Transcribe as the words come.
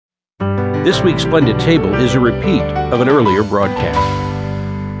This week's Splendid Table is a repeat of an earlier broadcast.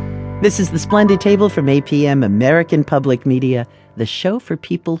 This is the Splendid Table from APM American Public Media, the show for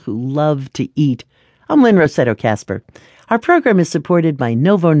people who love to eat. I'm Lynne Rossetto Kasper. Our program is supported by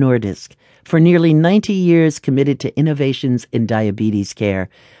Novo Nordisk, for nearly 90 years committed to innovations in diabetes care.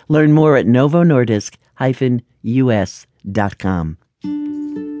 Learn more at novonordisk-us.com.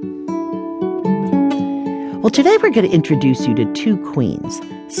 Well, today we're going to introduce you to two queens,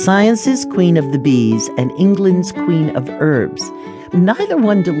 science's queen of the bees and England's queen of herbs. Neither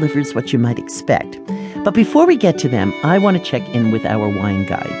one delivers what you might expect. But before we get to them, I want to check in with our wine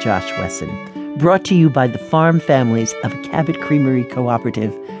guy, Josh Wesson, brought to you by the farm families of Cabot Creamery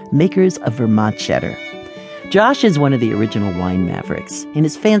Cooperative, makers of Vermont Cheddar. Josh is one of the original wine mavericks. In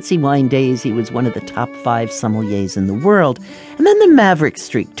his fancy wine days, he was one of the top 5 sommeliers in the world, and then the maverick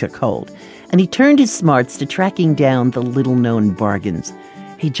streak took hold, and he turned his smarts to tracking down the little-known bargains.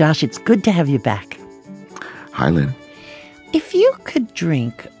 Hey, Josh, it's good to have you back. Hi, Lynn. If you could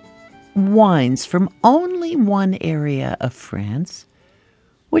drink wines from only one area of France,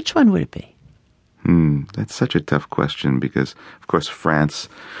 which one would it be? That's such a tough question because, of course, France,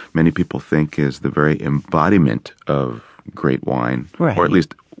 many people think is the very embodiment of great wine, right. Or at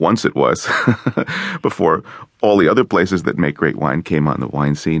least once it was, before all the other places that make great wine came on the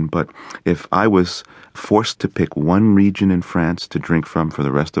wine scene. But if I was forced to pick one region in France to drink from for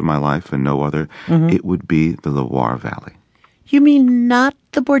the rest of my life and no other, it would be the Loire Valley. You mean not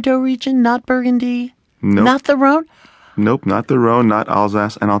the Bordeaux region, not Burgundy, Nope. not the Rhone? Nope, not the Rhone, not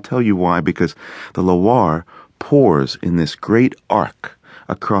Alsace, and I'll tell you why, because the Loire pours in this great arc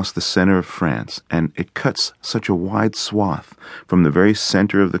across the center of France, and it cuts such a wide swath from the very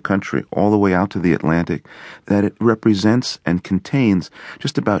center of the country all the way out to the Atlantic that it represents and contains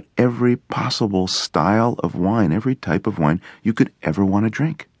just about every possible style of wine, every type of wine you could ever want to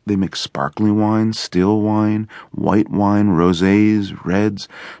drink. They make sparkling wine, still wine, white wine, rosés, reds,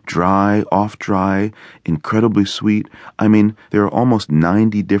 dry, off-dry, incredibly sweet. I mean, there are almost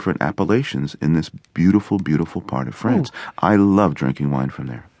 90 different appellations in this beautiful, beautiful part of France. Ooh. I love drinking wine from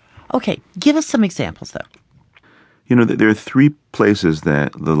there. Okay, give us some examples, though. You know, there are 3 places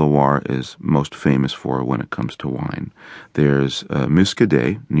that the Loire is most famous for when it comes to wine. There's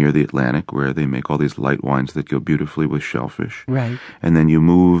Muscadet, near the Atlantic, where they make all these light wines that go beautifully with shellfish. Right. And then you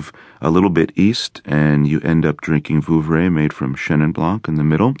move a little bit east, and you end up drinking Vouvray, made from Chenin Blanc in the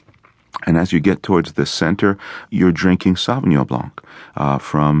middle. And as you get towards the center, you're drinking Sauvignon Blanc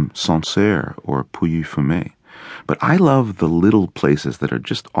from Sancerre or Pouilly-Fumé. But I love the little places that are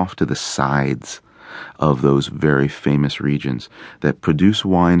just off to the sides of those very famous regions that produce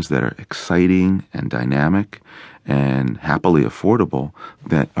wines that are exciting and dynamic and happily affordable,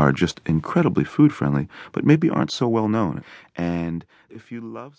 that are just incredibly food friendly, but maybe aren't so well known. And if you love